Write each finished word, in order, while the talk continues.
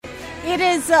It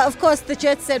is, of course, the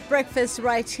Jet Set Breakfast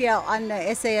right here on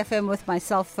SAFM with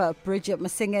myself, Bridget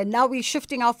Masinga. Now we're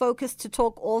shifting our focus to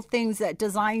talk all things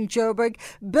Design Joburg,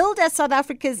 billed as South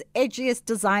Africa's edgiest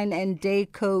design and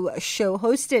deco show,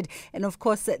 hosted in, of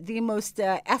course, the most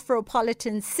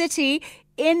Afropolitan city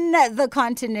in the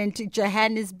continent.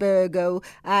 Johannesburg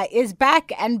is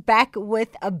back and back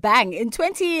with a bang. In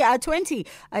 2020,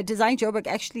 Design Joburg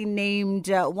actually named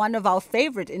one of our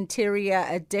favorite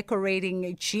interior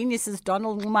decorating geniuses,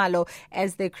 Donald Ngumalo,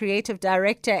 as their creative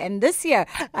director. And this year,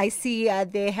 I see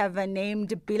they have named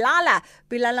Bilala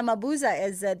Mabuza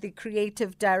as the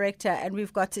creative director. And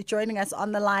we've got joining us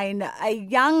on the line a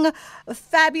young,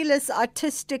 fabulous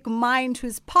artistic mind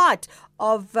who's part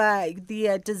of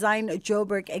the Design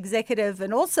Joburg executive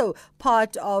and also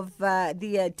part of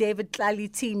the David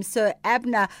Tlali team. So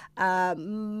ABNER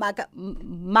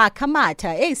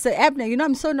MAKGAMATHA. Hey, so ABNER,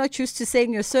 I'm so not used to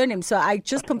saying your surname, so I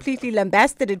just completely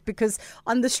lambasted it because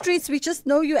on the streets we just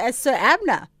know you as Sir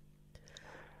ABNER.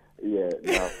 Yeah,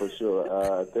 no, for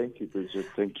sure. Thank you, Bridget.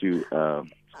 Thank you.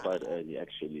 Quite early,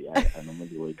 actually. I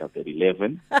normally wake up at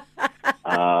 11.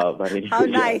 But anyway, how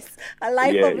nice. A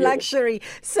life of luxury.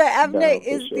 So ABNER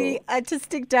is the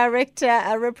artistic director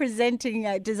representing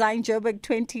Design Joburg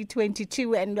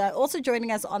 2022. And also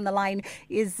joining us on the line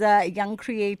is young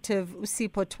creative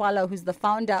SIPHO TWALA, who's the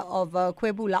founder of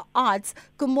Khwebula Arts.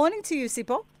 Good morning to you,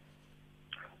 SIPHO.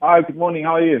 Hi, good morning.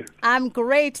 How are you? I'm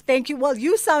great. Thank you. Well,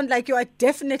 you sound like you are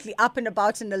definitely up and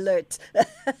about and alert.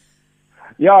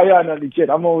 Yeah, no, legit.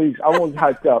 I'm always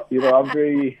hyped up.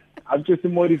 I'm just a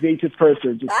motivated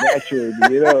person, just naturally,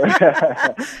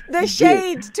 The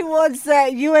shade towards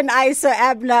you and I, Sir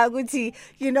ABNER, Guti,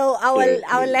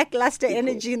 our lackluster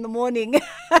energy in the morning.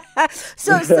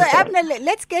 So ABNER,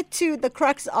 let's get to the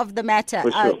crux of the matter.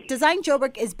 Sure. Design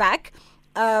Joburg is back.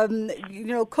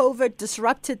 COVID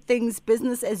disrupted things,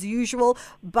 business as usual.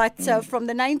 But from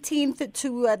the 19th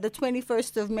to the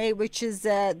 21st of May, which is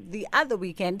the other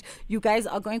weekend, you guys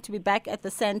are going to be back at the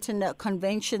Sandton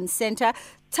Convention Center.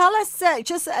 Tell us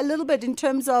just a little bit in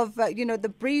terms of,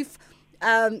 the brief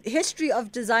history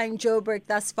of Design Joburg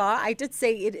thus far. I did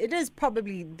say it is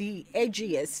probably the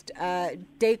edgiest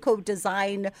deco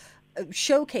design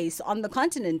showcase on the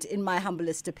continent, in my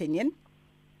humblest opinion.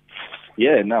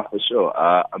 Yeah, no, for sure.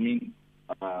 I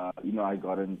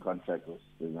got in contact with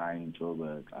Design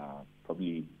Joburg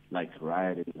probably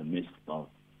right in the midst of...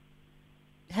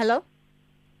 Hello?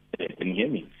 Can you hear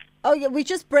me? Oh, yeah, we're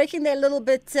just breaking there a little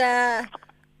bit.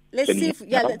 Let's see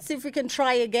if we can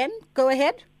try again. Go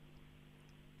ahead.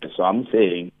 So I'm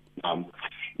saying,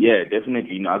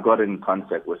 definitely. I got in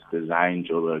contact with Design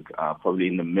Joburg probably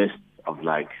in the midst of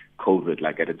COVID,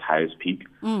 at its highest peak,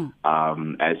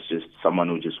 as just someone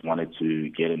who just wanted to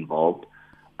get involved,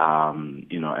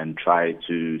 and try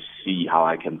to see how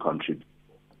I can contribute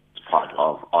as part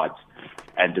of art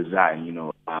and design.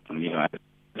 I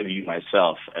view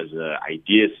myself as an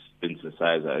idea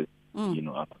synthesizer.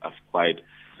 I've quite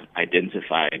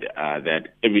identified that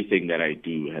everything that I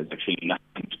do has actually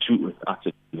nothing to do with art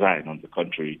and design. On the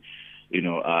contrary,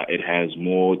 it has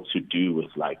more to do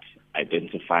with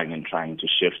identifying and trying to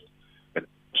shift the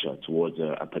culture towards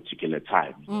a particular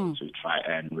time, to try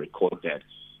and record that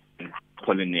and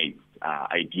pollinate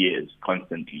ideas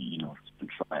constantly, to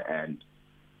try and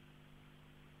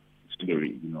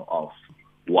theory, of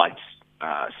what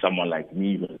someone like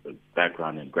me with a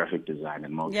background in graphic design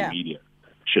and multimedia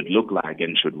should look like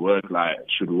and should work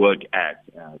at,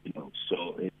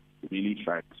 so it really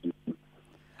tries to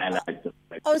highlight the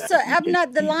fact so ABNER,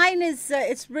 the line is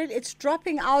it's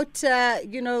dropping out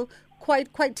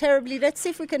quite terribly. Let's see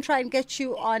if we can try and get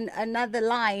you on another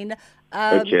line.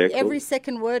 Okay, cool. Every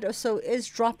second word or so is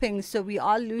dropping, so we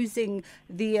are losing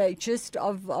the gist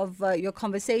of your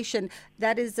conversation.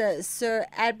 That is Sir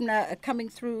ABNER coming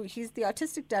through. He's the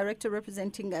artistic director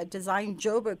representing Design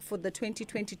Joburg for the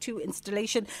 2022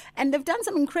 installation, and they've done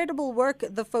some incredible work,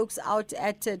 the folks out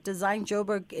at Design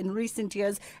Joburg, in recent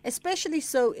years, especially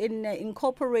so in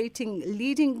incorporating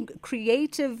leading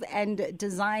creative and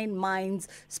design minds,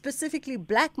 specifically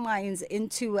black minds,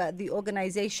 into the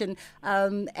organization,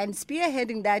 and spearheading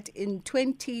that in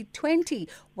 2020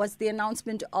 was the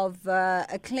announcement of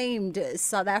acclaimed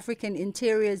South African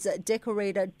interiors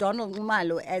decorator Donald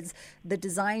Ngumalo as the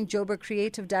Design Joburg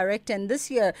creative director. And this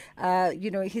year,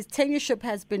 his tenureship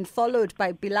has been followed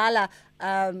by Bilala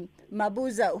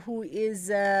Mabuza, who is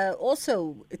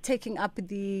also taking up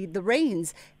the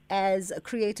reins as a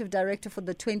creative director for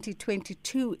the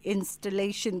 2022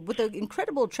 installation with an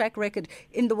incredible track record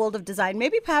in the world of design.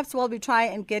 Maybe perhaps while we try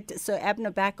and get Sir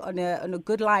Abner back on a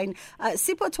good line,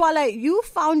 SIPHO TWALA, you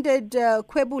founded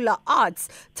Khwebula Arts.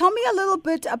 Tell me a little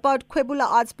bit about Khwebula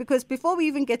Arts, because before we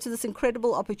even get to this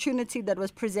incredible opportunity that was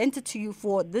presented to you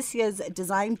for this year's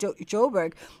Design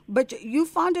Joburg, but you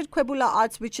founded Khwebula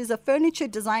Arts, which is a furniture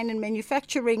design and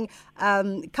manufacturing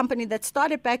company that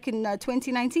started back in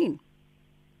 2019.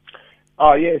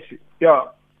 Yes, yeah.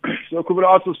 So Khwebula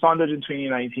Arts was founded in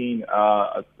 2019,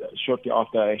 shortly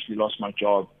after I actually lost my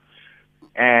job.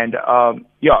 And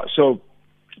we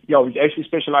actually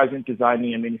specialize in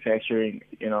designing and manufacturing,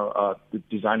 the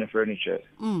designer furniture.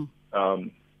 So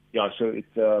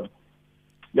it's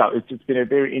been a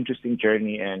very interesting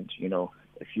journey, and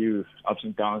a few ups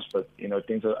and downs, but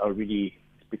things are really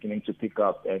beginning to pick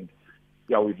up, and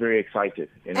we're very excited.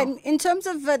 And in terms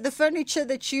of the furniture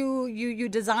that you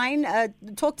design,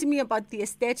 talk to me about the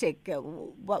aesthetic.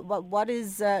 What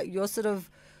is your sort of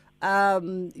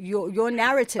your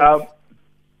narrative?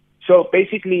 So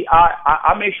basically,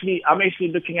 I'm actually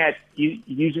looking at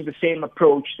using the same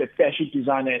approach that fashion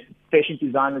designers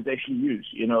actually use.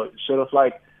 Sort of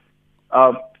like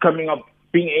coming up,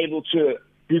 being able to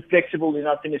be flexible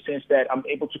enough in the sense that I'm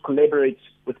able to collaborate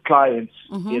with clients.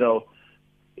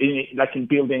 In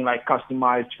building like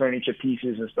customized furniture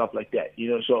pieces and stuff like that,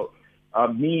 So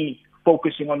me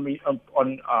focusing on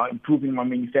improving my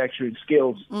manufacturing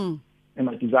skills and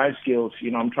my design skills,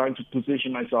 I'm trying to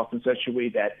position myself in such a way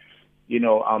that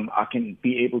I can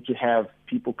be able to have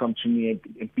people come to me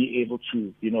and be able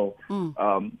to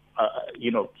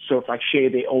sort of like share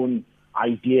their own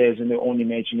ideas and their own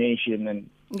imagination, and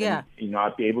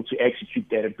I'd be able to execute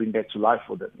that and bring that to life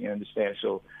for them. You understand?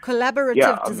 So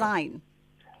collaborative design.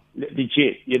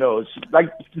 Legit, it's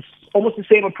like it's almost the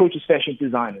same approach as fashion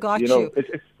designers. Got you.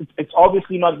 It's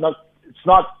obviously not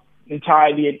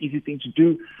entirely an easy thing to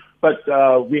do, but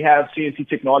we have CNC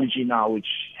technology now, which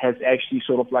has actually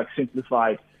sort of like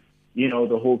simplified, the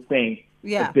whole thing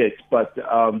a bit. But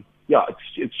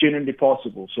it's genuinely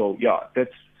possible. So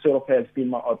that's sort of has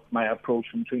been my approach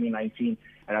from 2019,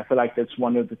 and I feel like that's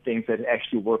one of the things that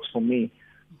actually works for me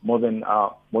more than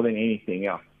anything.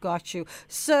 Yeah. Got you.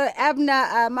 So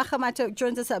ABNER MAKGAMATHA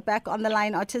joins us back on the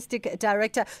line, artistic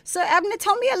director. So ABNER,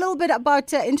 tell me a little bit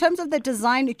about, in terms of the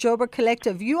Design Joburg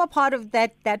Collective, you are part of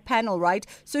that panel, right?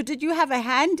 So did you have a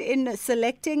hand in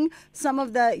selecting some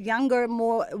of the younger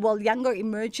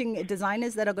emerging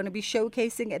designers that are going to be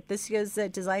showcasing at this year's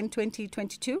Design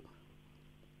 2022?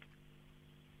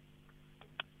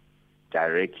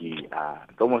 Directly,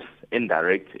 almost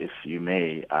indirect, if you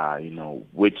may,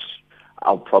 which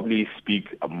I'll probably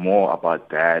speak more about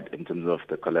that in terms of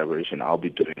the collaboration I'll be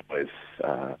doing with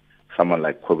someone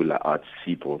like Khwebula Arts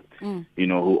SIPHO,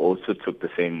 who also took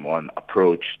the same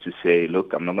approach to say,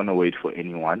 look, I'm not going to wait for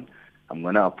anyone. I'm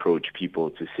going to approach people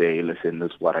to say, listen,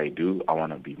 this is what I do. I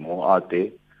want to be more out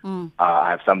there. I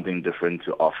have something different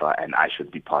to offer, and I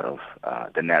should be part of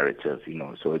the narrative,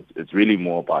 So it's really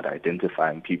more about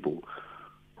identifying people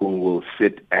who will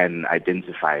sit and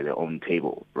identify their own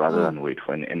table rather than wait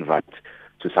for an invite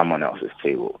to someone else's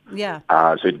table. Yeah.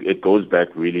 So it goes back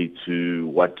really to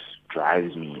what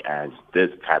drives me as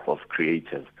this type of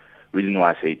creative. Reason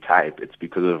why I say type, it's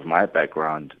because of my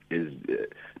background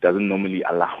doesn't normally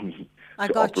allow me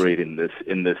to operate in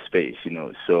this space,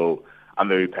 So I'm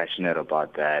very passionate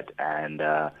about that, and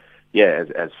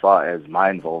as far as my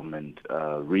involvement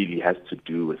really has to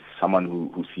do with someone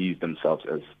who sees themselves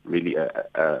as really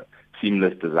a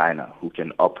seamless designer who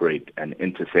can operate and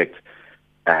intersect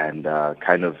and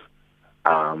kind of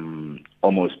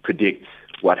almost predict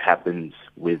what happens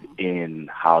within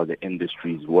how the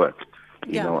industries work,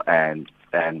 and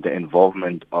the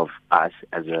involvement of us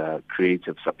as a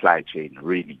creative supply chain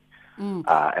really,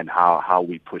 and how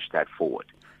we push that forward.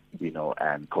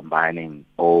 And combining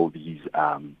all these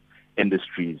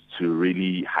industries to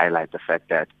really highlight the fact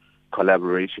that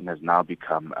collaboration has now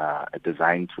become a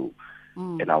design tool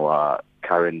in our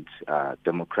current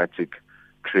democratic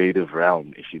creative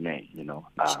realm, if you may.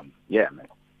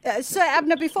 So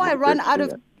ABNER, before I run out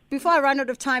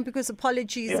of time, because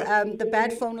apologies, the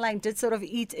bad phone line did sort of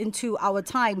eat into our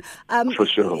time. For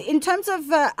sure. In terms of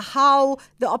how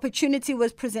the opportunity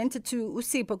was presented to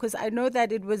SIPHO, because I know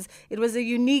that it was a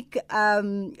unique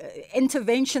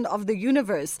intervention of the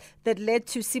universe that led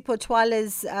to SIPHO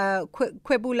TWALA's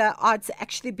Khwebula Arts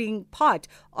actually being part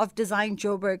of Design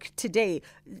Joburg today.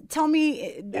 Tell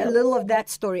me a little of that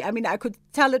story. I mean, I could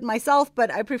tell it myself,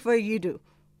 but I prefer you do.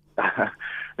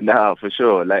 No, for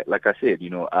sure. Like I said,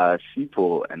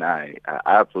 SIPHO and I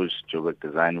approached JOBURG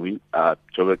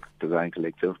JOBURG Design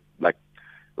Collective, like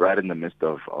right in the midst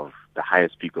of the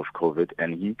highest peak of COVID,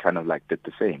 and he kind of like did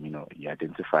the same. He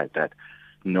identified that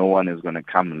no one is going to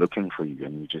come looking for you,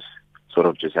 and you just sort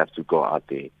of just have to go out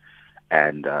there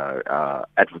and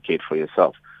advocate for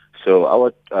yourself. So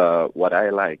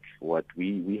what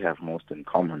we have most in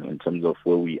common in terms of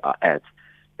where we are at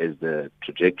is the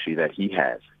trajectory that he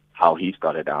has, how he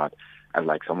started out as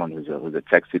like someone who's a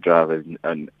taxi driver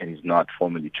and he's not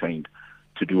formally trained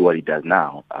to do what he does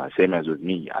now. Same as with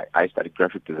me. I studied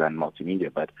graphic design and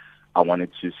multimedia, but I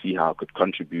wanted to see how I could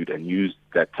contribute and use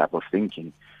that type of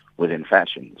thinking within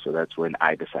fashion. So that's when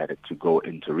I decided to go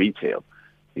into retail,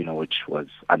 which was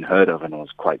unheard of, and it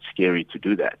was quite scary to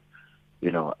do that.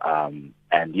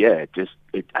 And yeah,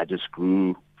 I just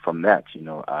grew from that,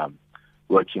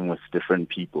 working with different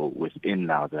people within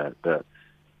now the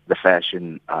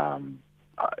fashion,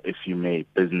 if you may,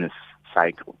 business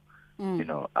cycle,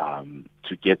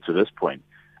 to get to this point.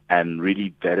 And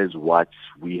really that is what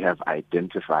we have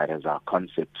identified as our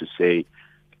concept to say,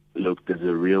 look, there's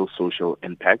a real social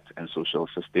impact and social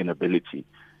sustainability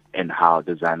in how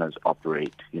designers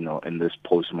operate, in this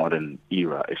postmodern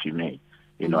era, if you may.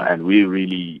 And we're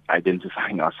really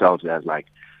identifying ourselves as like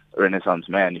Renaissance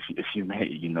man, if you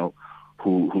may,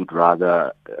 who'd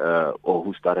rather or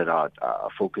who started out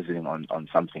focusing on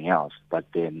something else, but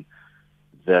then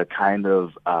the kind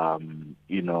of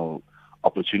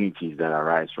opportunities that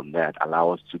arise from that allow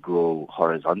us to grow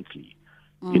horizontally,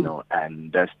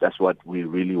 and that's what we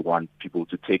really want people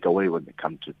to take away when they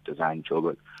come to Design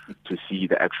JOBURG, to see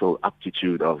the actual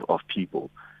aptitude of people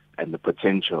and the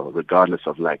potential, regardless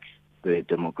of like the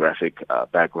demographic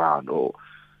background or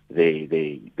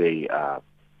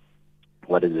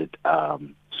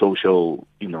social,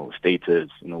 status.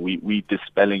 We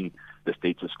dispelling the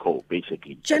status quo,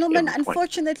 basically. Gentlemen,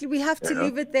 unfortunately, we have to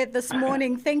leave it there this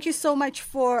morning. Thank you so much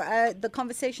for the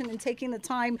conversation and taking the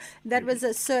time. That was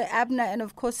Sir ABNER and,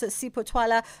 of course, SIPHO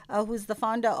TWALA, who's the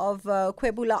founder of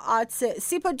Khwebula Arts.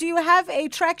 SIPHO, do you have a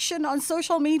traction on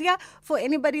social media for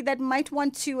anybody that might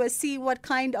want to see what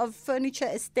kind of furniture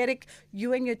aesthetic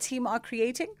you and your team are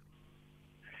creating?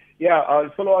 Yeah,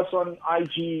 follow us on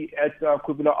IG at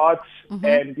Khwebula Arts,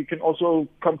 and you can also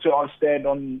come to our stand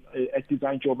at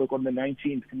Design JOBURG on the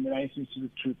 19th, from the 19th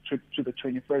to the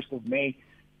 21st of May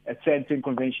at Sandton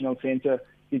Conventional Center.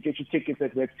 You get your tickets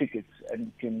at Web Tickets,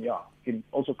 and you can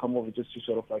also come over just to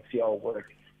sort of like see our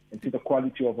work and see the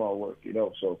quality of our work,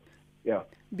 So, yeah.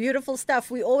 Beautiful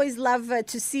stuff. We always love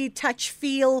to see, touch,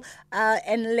 feel,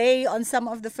 and lay on some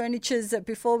of the furnitures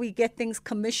before we get things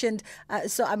commissioned.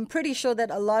 So I'm pretty sure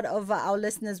that a lot of our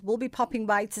listeners will be popping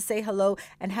by to say hello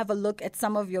and have a look at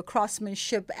some of your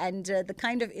craftsmanship and the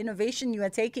kind of innovation you are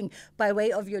taking by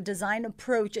way of your design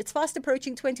approach. It's fast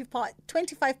approaching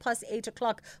 25 past 8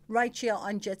 o'clock right here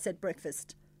on Jet Set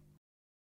Breakfast.